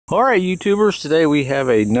Alright YouTubers, today we have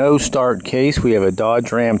a no start case. We have a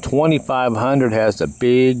Dodge Ram 2500, has a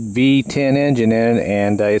big V-10 engine in it,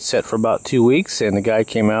 and it's set for about 2 weeks, and the guy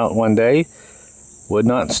came out one day, would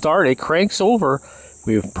not start. It cranks over.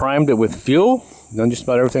 We've primed it with fuel, done just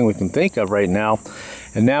about everything we can think of right now,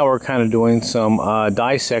 and now we're kind of doing some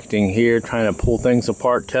dissecting here, trying to pull things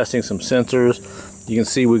apart, testing some sensors. You can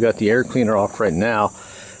see we got the air cleaner off right now.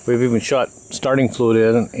 We've even shot starting fluid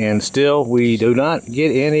in, and still we do not get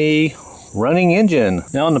any running engine.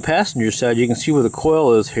 Now on the passenger side, you can see where the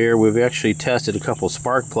coil is here. We've actually tested a couple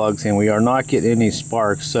spark plugs and we are not getting any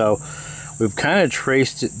sparks, so we've kind of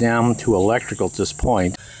traced it down to electrical at this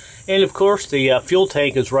point. And of course the fuel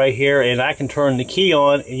tank is right here, and I can turn the key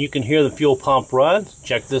on and you can hear the fuel pump run.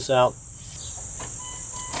 Check this out.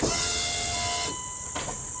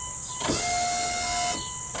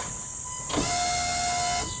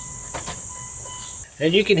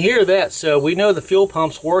 And you can hear that, so we know the fuel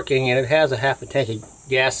pump's working, and it has a half a tank of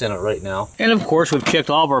gas in it right now. And of course, we've checked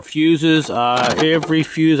all of our fuses, every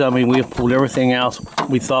fuse. I mean, we've pulled everything else.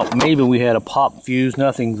 We thought maybe we had a pop fuse,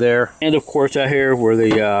 nothing there. And of course, out here where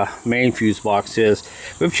the main fuse box is,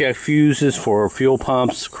 we've checked fuses for fuel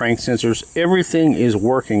pumps, crank sensors. Everything is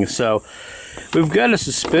working, so we've got a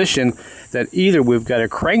suspicion that either we've got a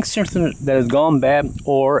crank sensor that has gone bad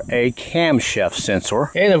or a camshaft sensor.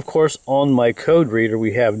 And of course, on my code reader,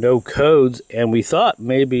 we have no codes, and we thought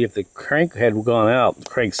maybe if the crank had gone out, the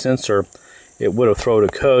crank sensor, it would have thrown a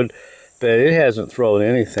code, but it hasn't thrown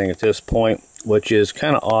anything at this point, which is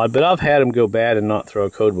kind of odd. But I've had them go bad and not throw a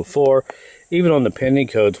code before. Even on the pending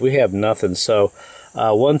codes, we have nothing. So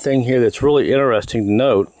one thing here that's really interesting to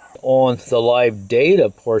note, on the live data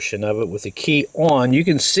portion of it with the key on, you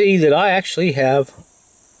can see that I actually have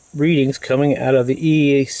readings coming out of the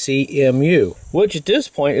ECMU, which at this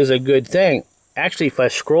point is a good thing. Actually, if I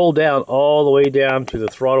scroll down all the way down to the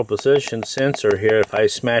throttle position sensor here, if I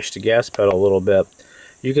smash the gas pedal a little bit,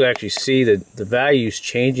 you can actually see that the values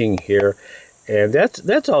changing here, and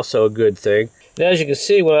that's also a good thing. And as you can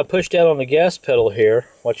see, when I push down on the gas pedal here,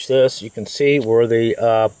 watch this, you can see where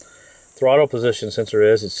the throttle position sensor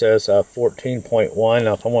is. It says 14.1.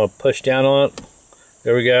 Now if I want to push down on it,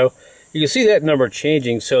 there we go. You can see that number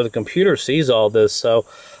changing, so the computer sees all this. So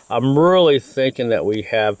I'm really thinking that we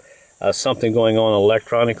have something going on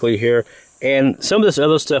electronically here. And some of this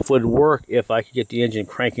other stuff would work if I could get the engine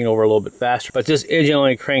cranking over a little bit faster. But this engine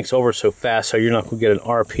only cranks over so fast, so you're not going to get an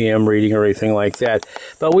RPM reading or anything like that.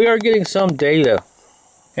 But we are getting some data.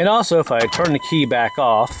 And also, if I turn the key back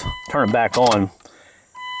off, turn it back on,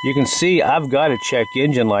 you can see I've got a check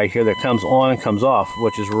engine light here that comes on and comes off,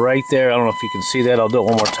 which is right there. I don't know if you can see that. I'll do it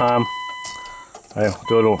one more time. I'll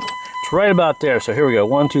do it. It's right about there. So here we go.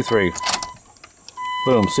 1, 2, 3.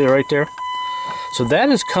 Boom. See it right there? So that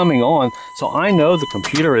is coming on. So I know the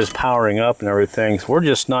computer is powering up and everything. So we're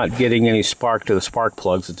just not getting any spark to the spark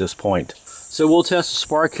plugs at this point. So we'll test the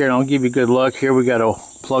spark here, and I'll give you good luck. Here we got a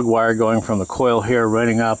plug wire going from the coil here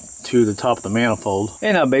running up to the top of the manifold,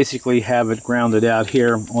 and I basically have it grounded out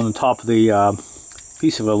here on the top of the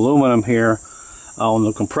piece of aluminum here on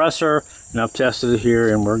the compressor, and I've tested it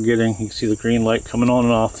here, and we're getting, you can see the green light coming on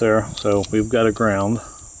and off there, so we've got a ground.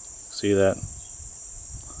 See that?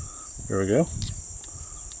 Here we go.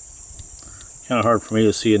 Kind of hard for me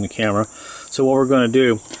to see in the camera. So what we're going to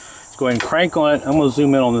do is go ahead and crank on it. I'm going to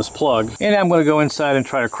zoom in on this plug, and I'm going to go inside and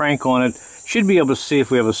try to crank on it. Should be able to see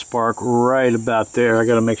if we have a spark right about there. I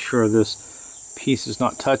got to make sure this piece is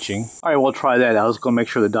not touching. All right, we'll try that out. I was going to make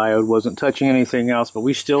sure the diode wasn't touching anything else, but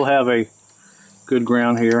we still have a good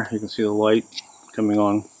ground here. You can see the light coming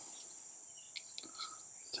on.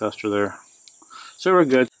 Tester there. So we're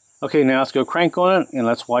good. Okay, now let's go crank on it and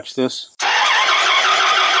let's watch this.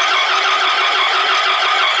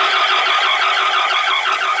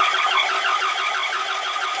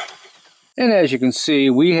 And as you can see,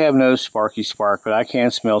 we have no sparky spark, but I can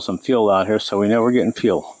smell some fuel out here, so we know we're getting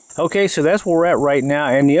fuel. Okay, so that's where we're at right now.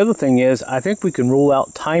 And the other thing is, I think we can rule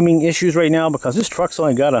out timing issues right now, because this truck's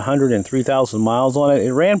only got 103,000 miles on it.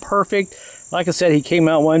 It ran perfect. Like I said, he came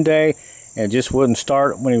out one day and it just wouldn't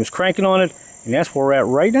start when he was cranking on it. And that's where we're at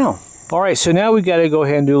right now. All right, so now we got to go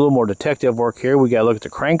ahead and do a little more detective work here. We got to look at the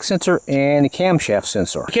crank sensor and the camshaft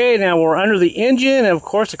sensor. Okay, now we're under the engine, and of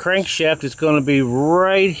course the crankshaft is going to be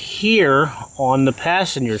right here on the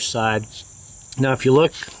passenger side. Now if you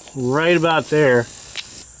look right about there,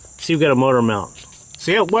 see we've got a motor mount.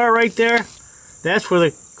 See it right there? That's where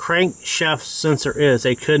the crankshaft sensor is.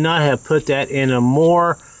 They could not have put that in a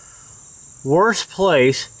worse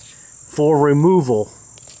place for removal.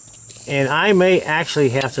 And I may actually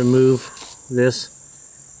have to move this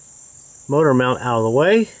motor mount out of the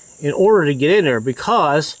way in order to get in there,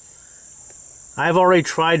 because I've already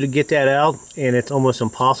tried to get that out and it's almost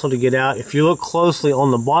impossible to get out. If you look closely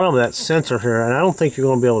on the bottom of that sensor here, and I don't think you're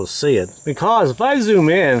going to be able to see it, because if I zoom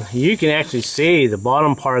in, you can actually see the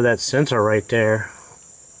bottom part of that sensor right there.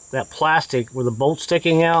 That plastic with the bolt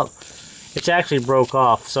sticking out, it's actually broke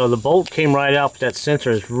off. So the bolt came right out, but that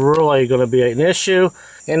sensor is really going to be an issue.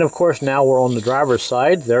 And of course, now we're on the driver's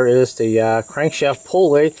side. There is the crankshaft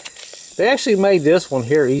pulley. They actually made this one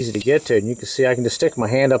here easy to get to, and you can see I can just stick my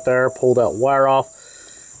hand up there, pull that wire off,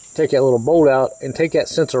 take that little bolt out, and take that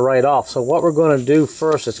sensor right off. So what we're going to do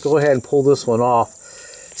first is go ahead and pull this one off,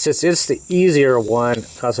 since it's the easier one,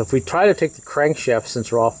 because if we try to take the crankshaft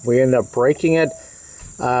sensor off, we end up breaking it.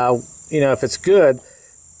 You know, if it's good,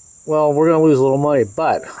 well, we're going to lose a little money,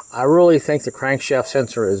 but I really think the crankshaft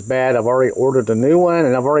sensor is bad. I've already ordered a new one,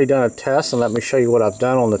 and I've already done a test, and let me show you what I've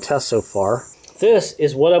done on the test so far. This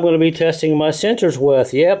is what I'm going to be testing my sensors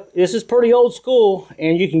with. Yep, this is pretty old school,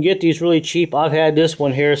 and you can get these really cheap. I've had this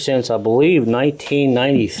one here since, I believe,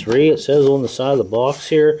 1993. It says on the side of the box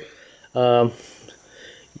here.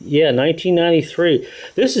 Yeah, 1993.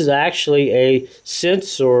 This is actually a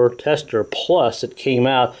Sensor Tester Plus that came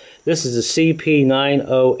out. This is a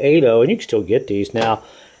CP9080, and you can still get these. Now,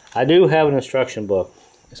 I do have an instruction book.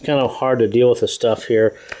 It's kind of hard to deal with this stuff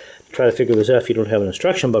here. Try to figure this out if you don't have an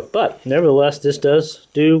instruction book, but nevertheless, this does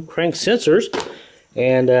do crank sensors.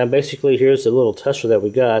 And basically, here's the little tester that we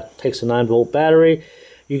got. Takes a 9-volt battery.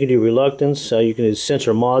 You can do reluctance. You can do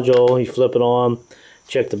sensor module. You flip it on,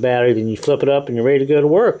 check the battery, then you flip it up, and you're ready to go to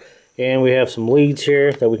work. And we have some leads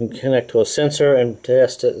here that we can connect to a sensor and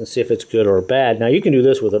test it and see if it's good or bad. Now, you can do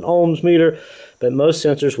this with an ohms meter, but most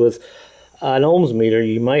sensors with an ohms meter,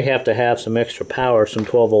 you might have to have some extra power, some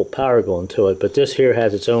 12-volt power going to it. But this here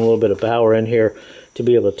has its own little bit of power in here to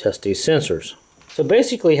be able to test these sensors. So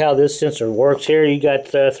basically how this sensor works here, you got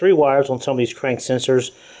 3 wires on some of these crank sensors.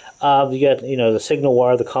 You got, you know, the signal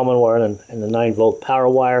wire, the common wire, and the 9-volt power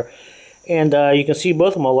wire. And you can see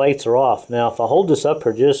both of my lights are off. Now, if I hold this up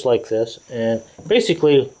here just like this, and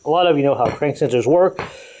basically, a lot of you know how crank sensors work.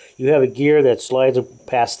 You have a gear that slides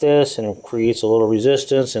past this and it creates a little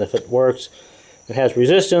resistance, and if it works, it has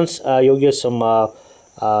resistance, you'll get some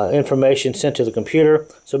information sent to the computer.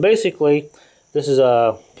 So basically, this is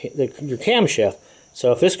your camshaft.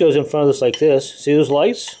 So if this goes in front of this like this, see those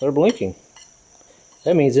lights? They're blinking.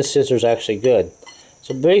 That means this sensor is actually good.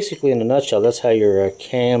 So basically, in a nutshell, that's how your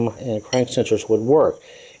cam and crank sensors would work.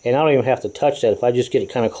 And I don't even have to touch that. If I just get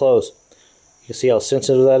it kind of close, you can see how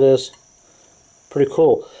sensitive that is. Pretty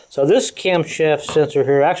cool. So this camshaft sensor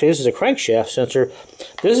here, actually this is a crankshaft sensor.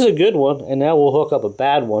 This is a good one, and now we'll hook up a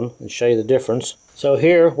bad one and show you the difference. So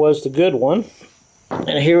here was the good one,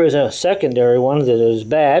 and here is a secondary one that is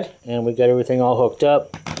bad, and we got everything all hooked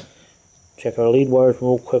up. Check our lead wires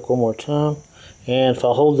real quick one more time. And if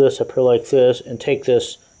I hold this up here like this and take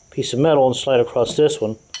this piece of metal and slide across this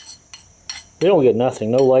one, we don't get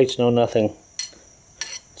nothing. No lights, no nothing.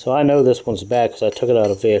 So I know this one's bad because I took it out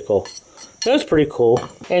of the vehicle. That's pretty cool.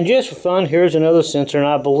 And just for fun, here's another sensor, and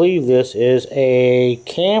I believe this is a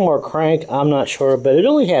cam or crank, I'm not sure, but it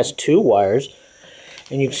only has 2 wires.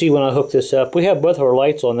 And you can see when I hook this up, we have both our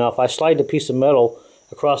lights on now. If I slide the piece of metal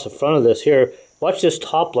across the front of this here, watch this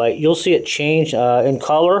top light, you'll see it change in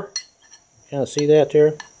color. Kind of see that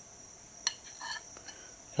there?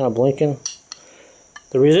 Kind of blinking.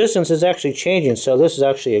 The resistance is actually changing, so this is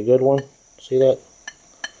actually a good one. See that?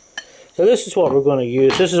 So this is what we're going to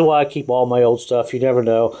use. This is why I keep all my old stuff. You never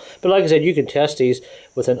know. But like I said, you can test these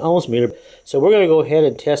with an ohms meter. So we're going to go ahead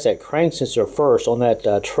and test that crank sensor first on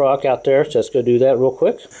that truck out there. So let's go do that real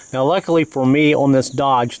quick. Now luckily for me on this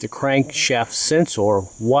Dodge, the crankshaft sensor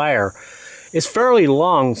wire is fairly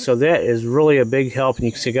long. So that is really a big help. And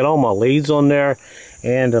you can see I got all my leads on there.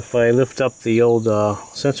 And if I lift up the old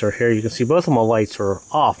sensor here, you can see both of my lights are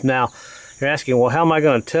off. Now you're asking, well, how am I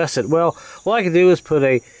going to test it? Well, what I can do is put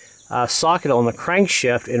a socket on the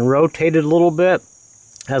crankshaft and rotate it a little bit.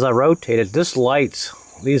 As I rotate it, these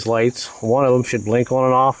lights, one of them should blink on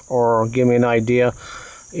and off or give me an idea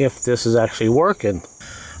if this is actually working.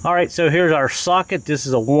 Alright, so here's our socket. This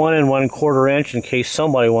is a 1 1/4 inch in case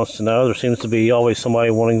somebody wants to know. There seems to be always somebody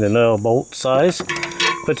wanting to know bolt size.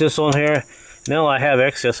 Put this on here. Now I have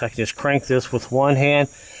excess, I can just crank this with one hand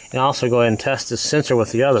and also go ahead and test this sensor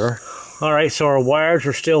with the other. Alright, so our wires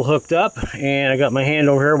are still hooked up, and I got my hand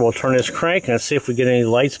over here. We'll turn this crank and see if we get any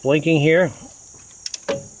lights blinking here.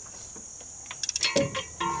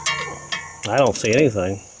 I don't see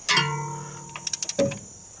anything.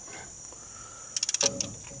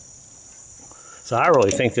 So I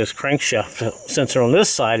really think this crankshaft sensor on this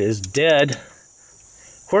side is dead.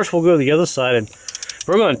 Of course, we'll go to the other side and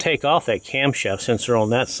We're going to take off that camshaft sensor on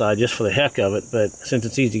that side just for the heck of it, but since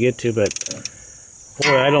it's easy to get to, but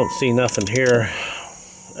boy, I don't see nothing here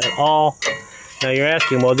at all. Now you're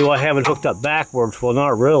asking, well, do I have it hooked up backwards? Well,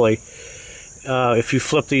 not really. If you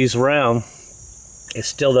flip these around, it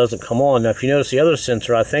still doesn't come on. Now, if you notice the other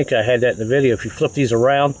sensor, I think I had that in the video. If you flip these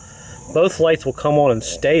around, both lights will come on and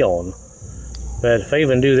stay on. But if I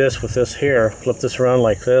even do this with this here, flip this around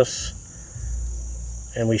like this,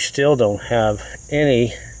 and we still don't have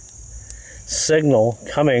any signal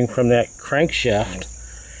coming from that crankshaft.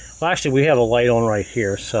 Well, actually, we have a light on right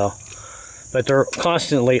here, so. But they're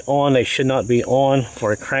constantly on. They should not be on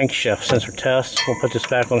for a crankshaft sensor test. We'll put this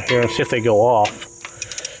back on here and see if they go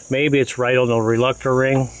off. Maybe it's right on the reluctor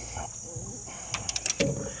ring.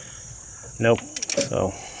 Nope.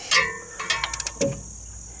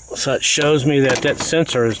 So it shows me that that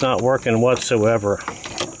sensor is not working whatsoever.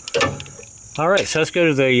 Alright, so let's go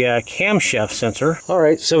to the camshaft sensor.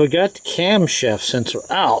 Alright, so we got the camshaft sensor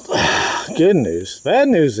out. Good news. Bad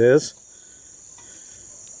news is,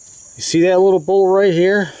 you see that little bolt right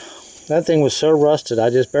here? That thing was so rusted, I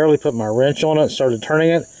just barely put my wrench on it and started turning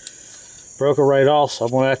it. Broke it right off, so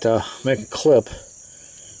I'm going to have to make a clip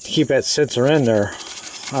to keep that sensor in there.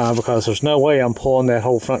 Because there's no way I'm pulling that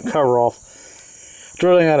whole front cover off.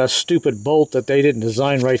 Drilling out a stupid bolt that they didn't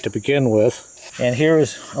design right to begin with. And here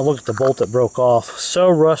is a look at the bolt that broke off. So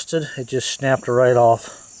rusted, it just snapped right off.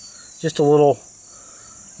 Just a little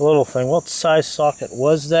thing. What size socket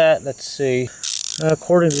was that? Let's see.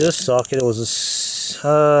 According to this socket, it was a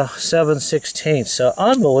 7/16. So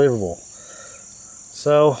unbelievable.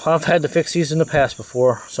 So I've had to fix these in the past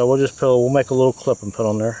before. So we'll make a little clip and put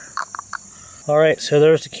on there. Alright, so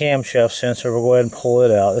there's the camshaft sensor. We'll go ahead and pull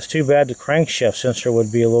it out. It's too bad the crankshaft sensor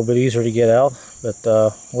would be a little bit easier to get out, but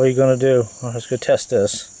what are you going to do? Well, let's go test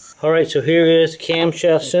this. Alright, so here is the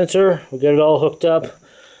camshaft sensor. We got it all hooked up.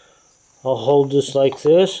 I'll hold this like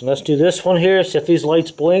this. And let's do this one here. See if these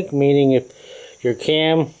lights blink, meaning if your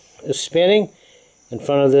cam is spinning in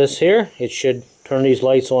front of this here, it should turn these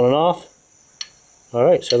lights on and off.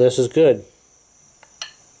 Alright, so this is good.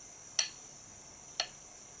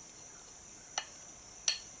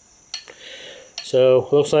 So,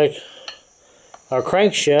 looks like our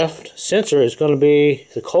crankshaft sensor is going to be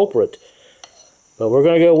the culprit. But we're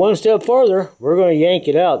going to go one step further. We're going to yank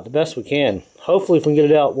it out the best we can. Hopefully, if we can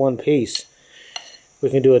get it out one piece, we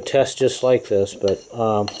can do a test just like this. But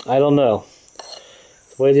I don't know.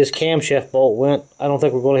 The way this camshaft bolt went, I don't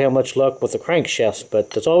think we're going to have much luck with the crankshafts. But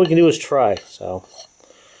that's all we can do is try. So,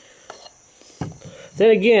 then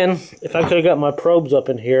again, if I could have got my probes up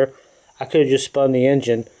in here, I could have just spun the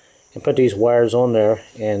engine and put these wires on there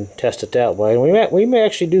and test it that way. And we may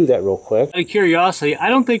actually do that real quick. Out of curiosity, I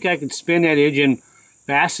don't think I could spin that engine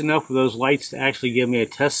fast enough for those lights to actually give me a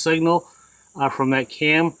test signal from that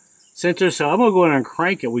cam sensor. So I'm going to go in and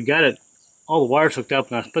crank it. We got it, all the wires hooked up,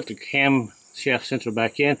 and I put the cam shaft sensor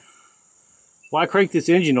back in. While I crank this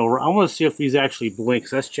engine over, I want to see if these actually blink.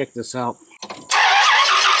 So let's check this out.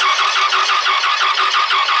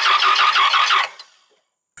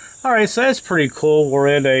 Alright, so that's pretty cool. We're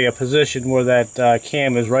in a position where that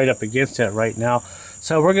cam is right up against it right now.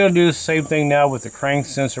 So we're going to do the same thing now with the crank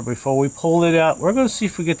sensor. Before we pull it out, we're going to see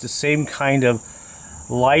if we get the same kind of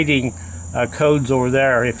lighting codes over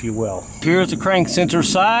there, if you will. Here's the crank sensor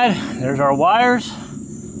side. There's our wires.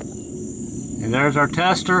 And there's our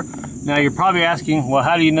tester. Now you're probably asking, well,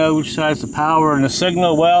 how do you know which side's the power and the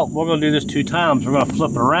signal? Well, we're going to do this 2 times. We're going to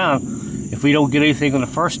flip it around. If we don't get anything on the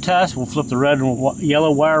first test, we'll flip the red and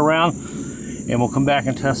yellow wire around and we'll come back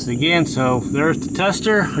and test it again. So there's the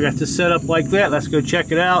tester. I got this set up like that. Let's go check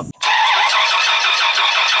it out.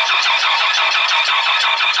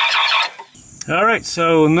 Alright,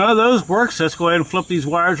 so none of those work, so let's go ahead and flip these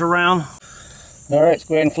wires around. Alright, let's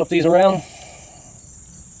go ahead and flip these around.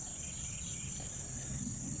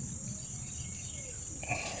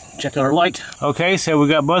 Check out our light. Okay, so we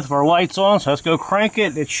got both of our lights on, so let's go crank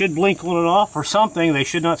it. It should blink on and off or something. They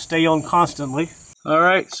should not stay on constantly.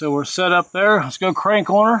 Alright, so we're set up there. Let's go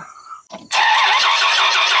crank on her.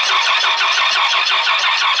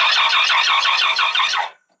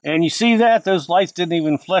 And you see that? Those lights didn't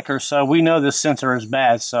even flicker, so we know this sensor is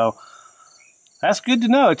bad. So that's good to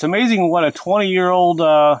know. It's amazing what a 20-year-old,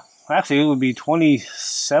 actually it would be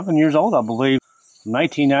 27 years old, I believe,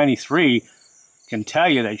 1993, can tell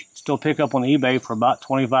you that you can still pick up on eBay for about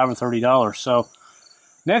 $25 or $30. So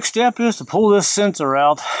next step is to pull this sensor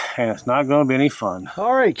out, and it's not going to be any fun.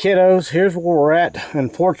 All right, kiddos, here's where we're at.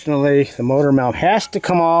 Unfortunately, the motor mount has to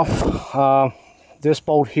come off. This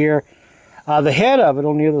bolt here, the head of it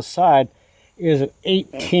on the other side is an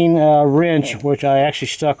 18 wrench, which I actually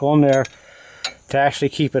stuck on there to actually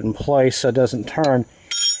keep it in place so it doesn't turn.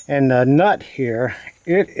 And the nut here,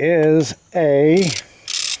 it is a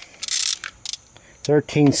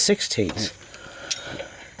 13/16.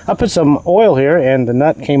 I put some oil here and the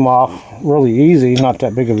nut came off really easy, not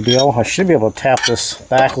that big of a deal. I should be able to tap this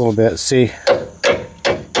back a little bit, see.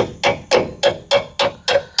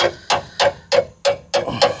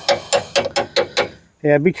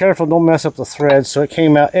 Yeah, be careful, don't mess up the thread. So it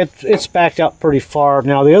came out, it's backed out pretty far.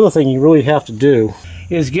 Now the other thing you really have to do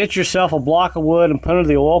is get yourself a block of wood and put it in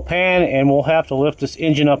the oil pan, and we'll have to lift this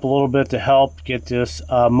engine up a little bit to help get this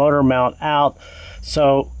motor mount out.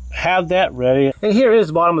 So have that ready. And here is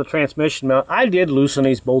the bottom of the transmission mount. I did loosen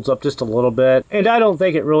these bolts up just a little bit, and I don't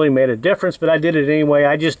think it really made a difference, but I did it anyway.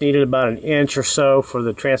 I just needed about 1 inch or so for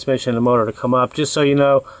the transmission and the motor to come up, just so you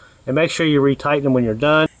know. And make sure you retighten them when you're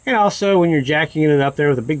done. And also when you're jacking it up there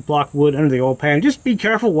with a big block of wood under the oil pan, just be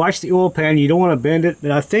careful, watch the oil pan. You don't want to bend it,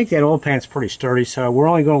 but I think that oil pan's pretty sturdy, so we're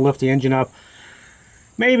only going to lift the engine up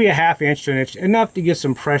maybe a 1/2 inch to 1 inch, enough to get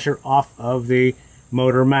some pressure off of the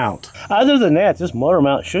motor mount. Other than that, this motor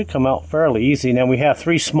mount should come out fairly easy. Now we have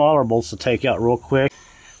 3 smaller bolts to take out real quick,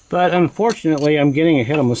 but unfortunately I'm getting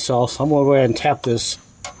ahead of myself, so I'm going to go ahead and tap this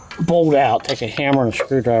bolt out, take a hammer and a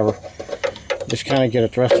screwdriver, just kind of get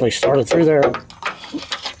it the rest of the way started through there.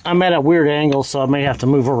 I'm at a weird angle, so I may have to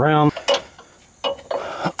move around.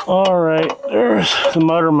 Alright, there's the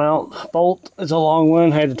motor mount bolt. It's a long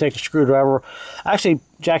one. I had to take a screwdriver. I actually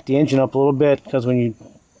jacked the engine up a little bit, because when you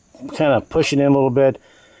kind of push it in a little bit,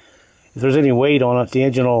 if there's any weight on it, the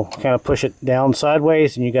engine will kind of push it down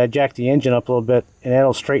sideways, and you got to jack the engine up a little bit, and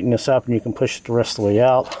that'll straighten this up, and you can push it the rest of the way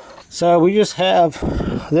out. So we just have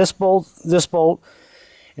this bolt,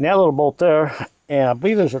 and that little bolt there, and I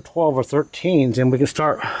believe those are 12 or 13s, and we can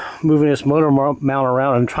start moving this motor mount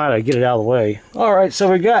around and try to get it out of the way. Alright,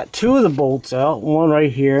 so we got 2 of the bolts out, one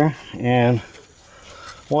right here and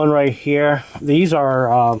one right here. These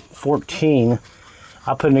are 14.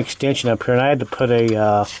 I put an extension up here, and I had to put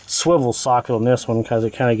a swivel socket on this one because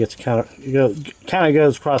it kind of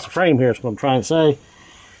goes across the frame here. Is what I'm trying to say,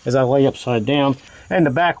 as I lay upside down. And the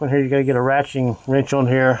back one here, you got to get a ratcheting wrench on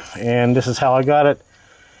here, and this is how I got it.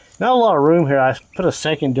 Not a lot of room here. I put a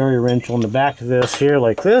secondary wrench on the back of this here,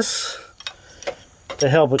 like this, to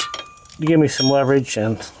help it give me some leverage.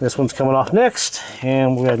 And this one's coming off next,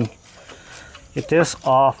 and we'll go ahead and get this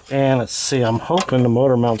off. And let's see, I'm hoping the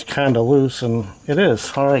motor mount's kind of loose, and it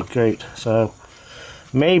is. All right, great. So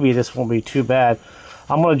maybe this won't be too bad.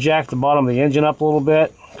 I'm going to jack the bottom of the engine up a little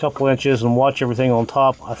bit, a couple inches, and watch everything on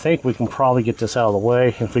top. I think we can probably get this out of the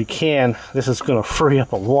way. If we can, this is going to free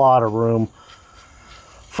up a lot of room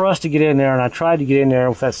for us to get in there. And I tried to get in there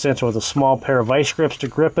with that sensor with a small pair of vice grips to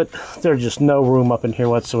grip it. There's just no room up in here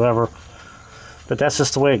whatsoever, but that's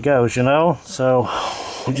just the way it goes, you know. So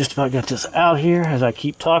we just about got this out here as I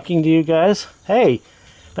keep talking to you guys. Hey,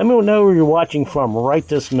 let me know where you're watching from right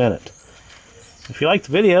this minute. If you like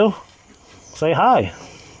the video, say hi,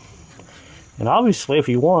 and obviously if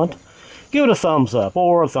you want, give it a thumbs up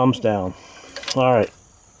or a thumbs down. All right,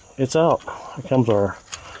 it's out. Here comes our,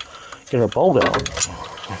 get our bolt out.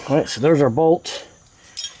 All right, so there's our bolt,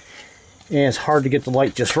 and it's hard to get the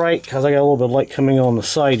light just right because I got a little bit of light coming on the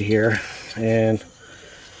side here. And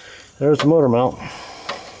there's the motor mount.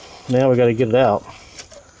 Now we got to get it out.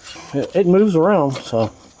 It moves around, so.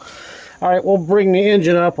 All right, we'll bring the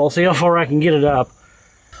engine up. I'll see how far I can get it up.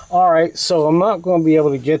 All right, so I'm not going to be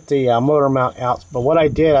able to get the motor mount out, but what I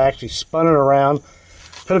did, I actually spun it around,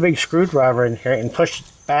 put a big screwdriver in here, and pushed it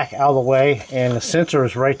back out of the way, and the sensor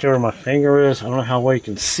is right there where my finger is. I don't know how well you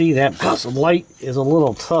can see that because the light is a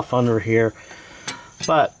little tough under here.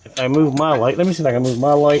 But if I move my light, let me see if I can move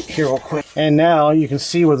my light here real quick. And now you can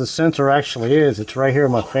see where the sensor actually is. It's right here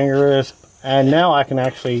where my finger is. And now I can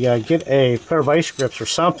actually get a pair of vice grips or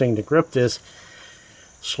something to grip this.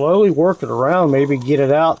 Slowly work it around, maybe get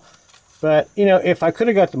it out. But, you know, if I could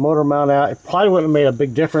have got the motor mount out, it probably wouldn't have made a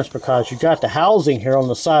big difference because you got the housing here on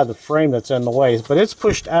the side of the frame that's in the way. But it's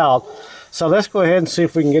pushed out. So let's go ahead and see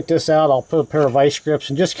if we can get this out. I'll put a pair of vice grips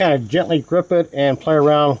and just kind of gently grip it and play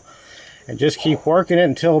around and just keep working it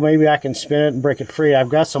until maybe I can spin it and break it free. I've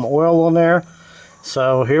got some oil on there.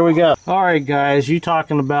 So here we go. All right, guys, you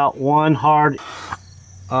talking about one hard,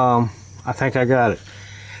 I think I got it.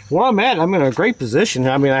 Where I'm at, I'm in a great position.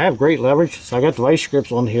 I mean, I have great leverage, so I got the vice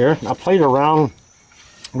grips on here. I played around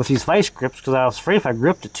with these vice grips because I was afraid if I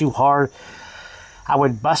gripped it too hard, I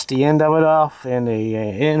would bust the end of it off and the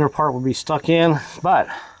inner part would be stuck in. But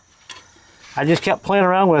I just kept playing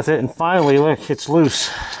around with it, and finally, look, it's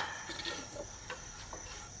loose.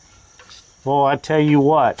 Well, I tell you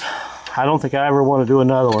what, I don't think I ever want to do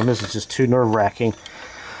another one. This is just too nerve-wracking.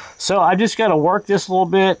 So So I just got to work this a little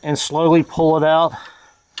bit and slowly pull it out.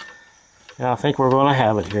 And I think we're going to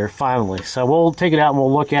have it here finally. So we'll take it out and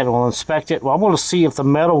we'll look at it, we'll inspect it. Well, I'm going to see if the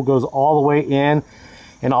metal goes all the way in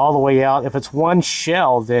and all the way out. If it's one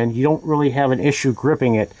shell, then you don't really have an issue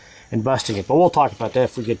gripping it and busting it. But we'll talk about that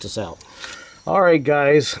if we get this out. All right,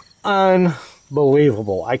 guys,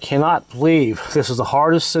 unbelievable. I cannot believe this is the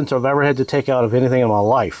hardest sensor I've ever had to take out of anything in my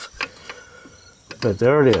life. But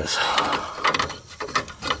there it is.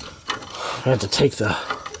 I have to take the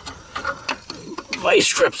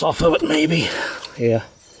vice grips off of it, maybe. Yeah.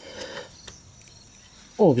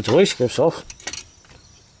 Oh, get the vice grips off.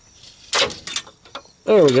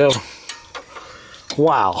 There we go.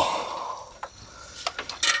 Wow.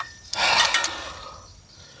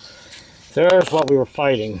 There's what we were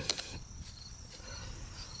fighting.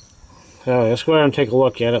 Let's go ahead and take a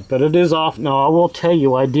look at it, but it is off. Now, I will tell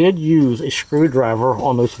you, I did use a screwdriver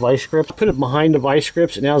on those vice grips. I put it behind the vice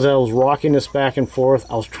grips, and as I was rocking this back and forth,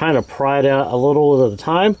 I was trying to pry it out a little at a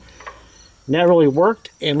time, and that really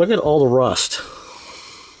worked. And look at all the rust.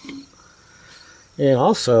 And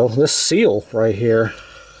also, this seal right here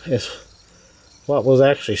is what was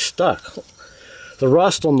actually stuck. The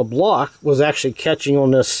rust on the block was actually catching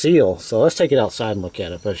on this seal. So let's take it outside and look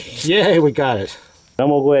at it. But yay, we got it. I'm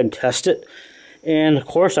going to go ahead and test it. And of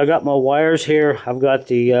course, I got my wires here. I've got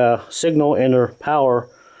the signal and the power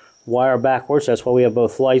wire backwards. That's why we have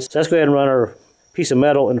both lights. So let's go ahead and run our piece of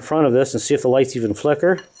metal in front of this and see if the lights even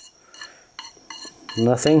flicker.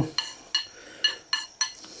 Nothing.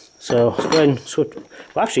 So let's go ahead and switch.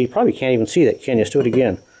 Well, actually, you probably can't even see that, can you? Let's do it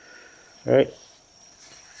again. All right.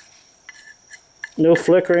 No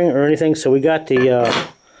flickering or anything. So we got the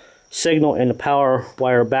signal and the power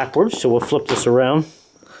wire backwards, so we'll flip this around.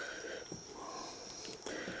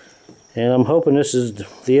 And I'm hoping this is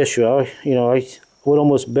the issue. I would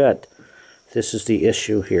almost bet this is the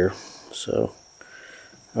issue here. So,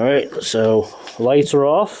 all right, so lights are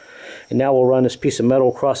off, and now we'll run this piece of metal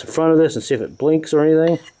across the front of this and see if it blinks or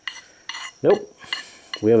anything. Nope,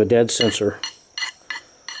 we have a dead sensor.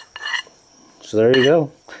 So there you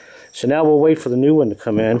go. So now we'll wait for the new one to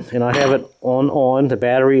come in, and I have it on. The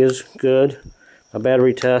battery is good, my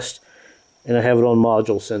battery test, and I have it on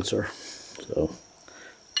module sensor. So,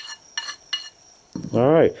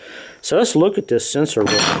 all right. So let's look at this sensor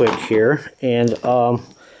real quick here. And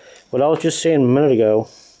what I was just saying a minute ago,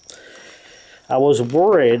 I was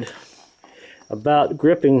worried about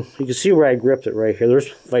gripping. You can see where I gripped it right here. There's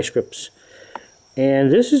vice grips.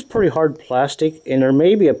 And this is pretty hard plastic, and there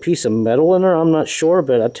may be a piece of metal in there, I'm not sure,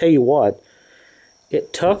 but I'll tell you what,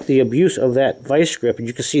 it took the abuse of that vice grip, and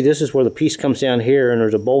you can see this is where the piece comes down here, and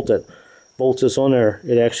there's a bolt that bolts this on there.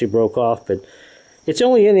 It actually broke off, but it's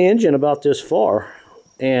only in the engine about this far,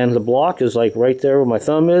 and the block is like right there where my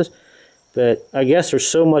thumb is, but I guess there's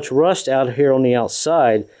so much rust out here on the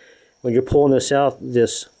outside, when you're pulling this out,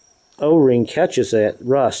 this O-ring catches that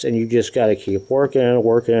rust, and you just got to keep working and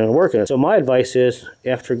working and working. So my advice is,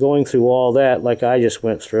 after going through all that like I just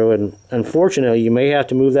went through, and unfortunately you may have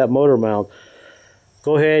to move that motor mount,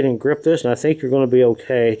 go ahead and grip this, and I think you're going to be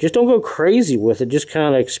okay. Just don't go crazy with it. Just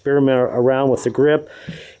kind of experiment around with the grip,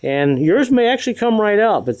 and yours may actually come right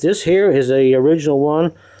out. But this here is the original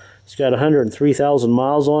one. It's got 103,000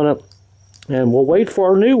 miles on it, and we'll wait for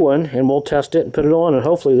our new one, and we'll test it and put it on, and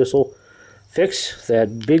hopefully this will fix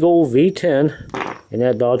that big old V10 in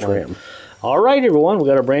that Dodge Ram. All right, everyone, we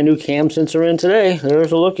got a brand new cam sensor in today.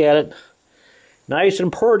 There's a look at it. Nice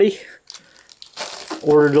and pretty.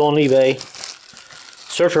 Ordered on eBay.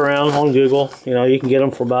 Search around on Google. You know, you can get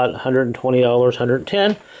them for about $120,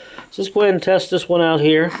 $110. So let's go ahead and test this one out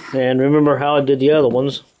here. And remember how I did the other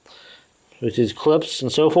ones with these clips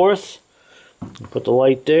and so forth. Put the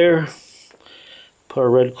light there. Put a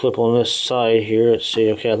red clip on this side here. Let's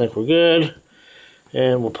see. Okay, I think we're good.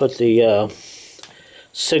 And we'll put the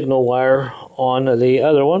signal wire on the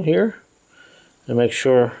other one here to make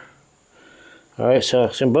sure. Alright, so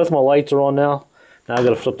both my lights are on now. Now I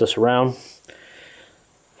got to flip this around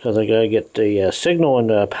because I got to get the signal and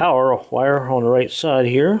the power wire on the right side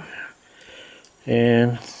here.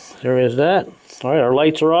 And there is that. Alright, our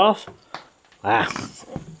lights are off.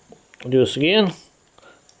 We'll do this again.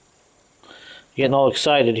 Getting all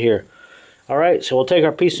excited here. Alright, so we'll take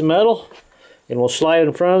our piece of metal and we'll slide it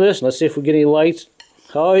in front of this, and let's see if we get any lights.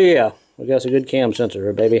 Oh yeah, we got a good cam sensor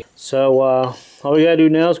here, baby. So all we gotta do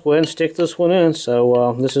now is go ahead and stick this one in.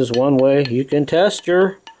 So this is one way you can test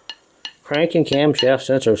your crank and camshaft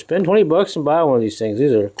sensor. Spend 20 bucks and buy one of these things.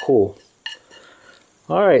 These are cool.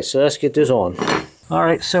 Alright, so let's get this on.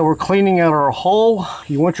 Alright, so we're cleaning out our hole.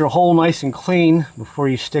 You want your hole nice and clean before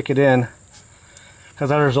you stick it in, because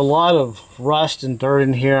there's a lot of rust and dirt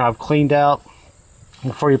in here I've cleaned out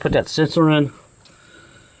before you put that sensor in.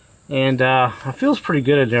 And it feels pretty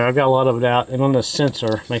good in there. I've got a lot of it out. And on the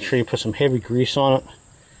sensor, make sure you put some heavy grease on it.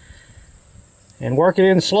 And work it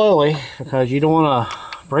in slowly, because you don't want to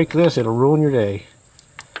break this. It'll ruin your day.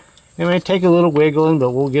 It may take a little wiggling, but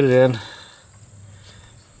we'll get it in.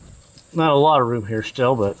 Not a lot of room here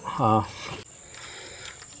still, but...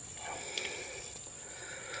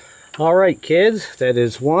 Alright kids, that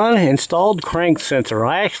is one installed crank sensor.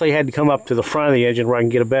 I actually had to come up to the front of the engine where I can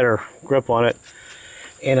get a better grip on it.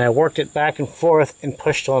 And I worked it back and forth and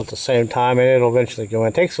pushed on at the same time, and it'll eventually go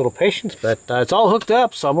in. It takes a little patience, but it's all hooked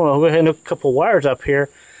up, so I'm going to go ahead and hook a couple wires up here.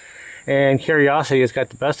 And curiosity has got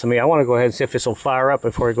the best of me. I want to go ahead and see if this will fire up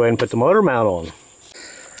before we go ahead and put the motor mount on.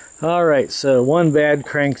 Alright, so one bad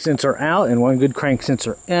crank sensor out and one good crank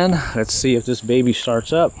sensor in. Let's see if this baby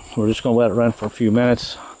starts up. We're just going to let it run for a few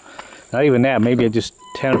minutes. Not even that, maybe just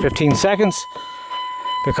 10 or 15 seconds,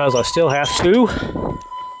 because I still have to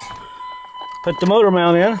put the motor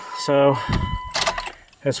mount in. So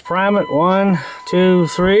let's prime it. 1, 2,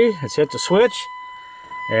 3. Let's hit the switch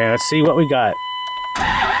and let's see what we got.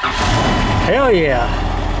 Hell yeah!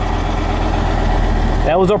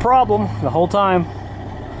 That was our problem the whole time.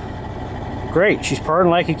 Great, she's purring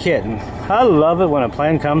like a kitten. I love it when a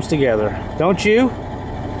plan comes together, don't you?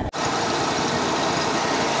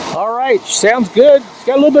 Alright, sounds good. It's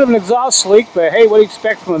got a little bit of an exhaust leak, but hey, what do you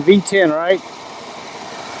expect from a V10, right?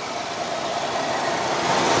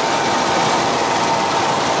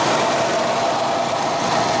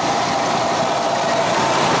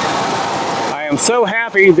 I am so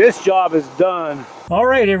happy this job is done.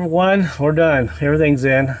 Alright everyone, we're done. Everything's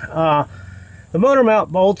in. The motor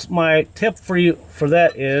mount bolts, my tip for you for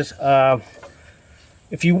that is,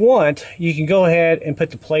 if you want, you can go ahead and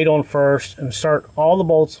put the plate on first and start all the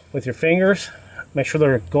bolts with your fingers. Make sure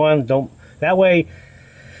they're going. That way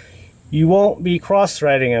you won't be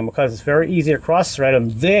cross-threading them, because it's very easy to cross-thread them.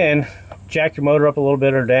 Then jack your motor up a little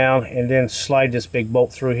bit or down, and then slide this big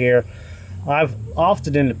bolt through here. I've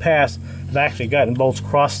often in the past I've actually gotten bolts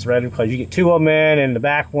cross-threaded, because you get two of them in and the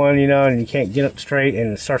back one, you know, and you can't get it straight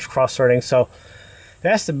and it starts cross-threading. So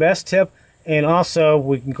that's the best tip. And also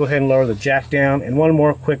we can go ahead and lower the jack down. And one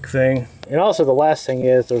more quick thing, and also the last thing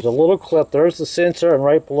is, there's a little clip. There's the sensor, and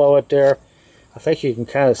right below it there, I think you can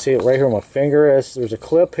kind of see it right here where my finger is. There's a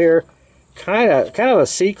clip here, kind of a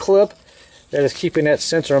C-clip that is keeping that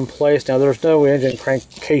sensor in place. Now there's no engine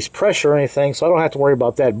crankcase pressure or anything, so I don't have to worry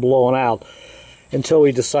about that blowing out until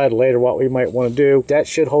we decide later what we might want to do. That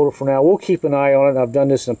should hold it for now. We'll keep an eye on it. I've done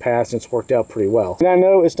this in the past and it's worked out pretty well. And I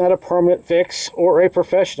know it's not a permanent fix or a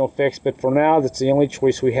professional fix, but for now that's the only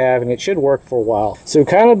choice we have, and it should work for a while. So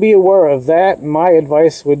kind of be aware of that. My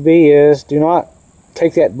advice would be is, do not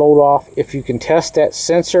take that bolt off. If you can test that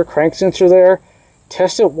sensor, crank sensor there,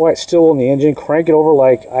 test it while it's still on the engine, crank it over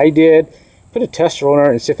like I did, put a tester on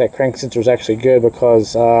there and see if that crank sensor is actually good,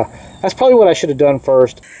 because that's probably what I should have done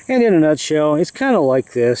first. And in a nutshell, it's kind of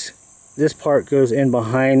like this. This part goes in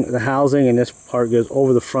behind the housing, and this part goes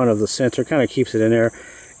over the front of the sensor, kind of keeps it in there.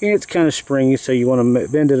 And it's kind of springy, so you want to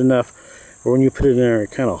bend it enough where when you put it in there,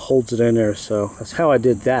 it kind of holds it in there. So that's how I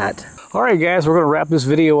did that. Alright guys, we're going to wrap this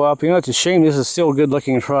video up. You know, it's a shame this is still a good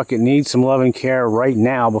looking truck. It needs some love and care right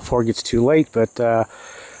now before it gets too late, but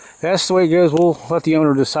that's the way it goes. We'll let the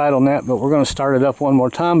owner decide on that, but we're going to start it up one more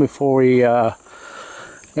time before we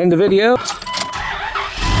end the video.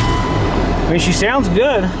 I mean, she sounds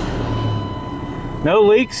good. No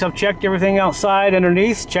leaks. I've checked everything outside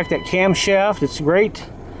underneath. Checked that camshaft. It's great.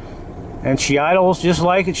 And she idles just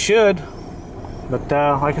like it should. But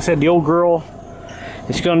like I said, the old girl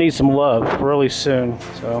is going to need some love really soon.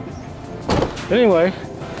 So anyway,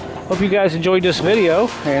 hope you guys enjoyed this video.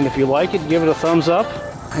 And if you like it, give it a thumbs up.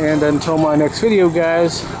 And until my next video,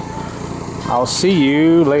 guys, I'll see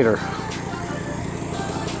you later.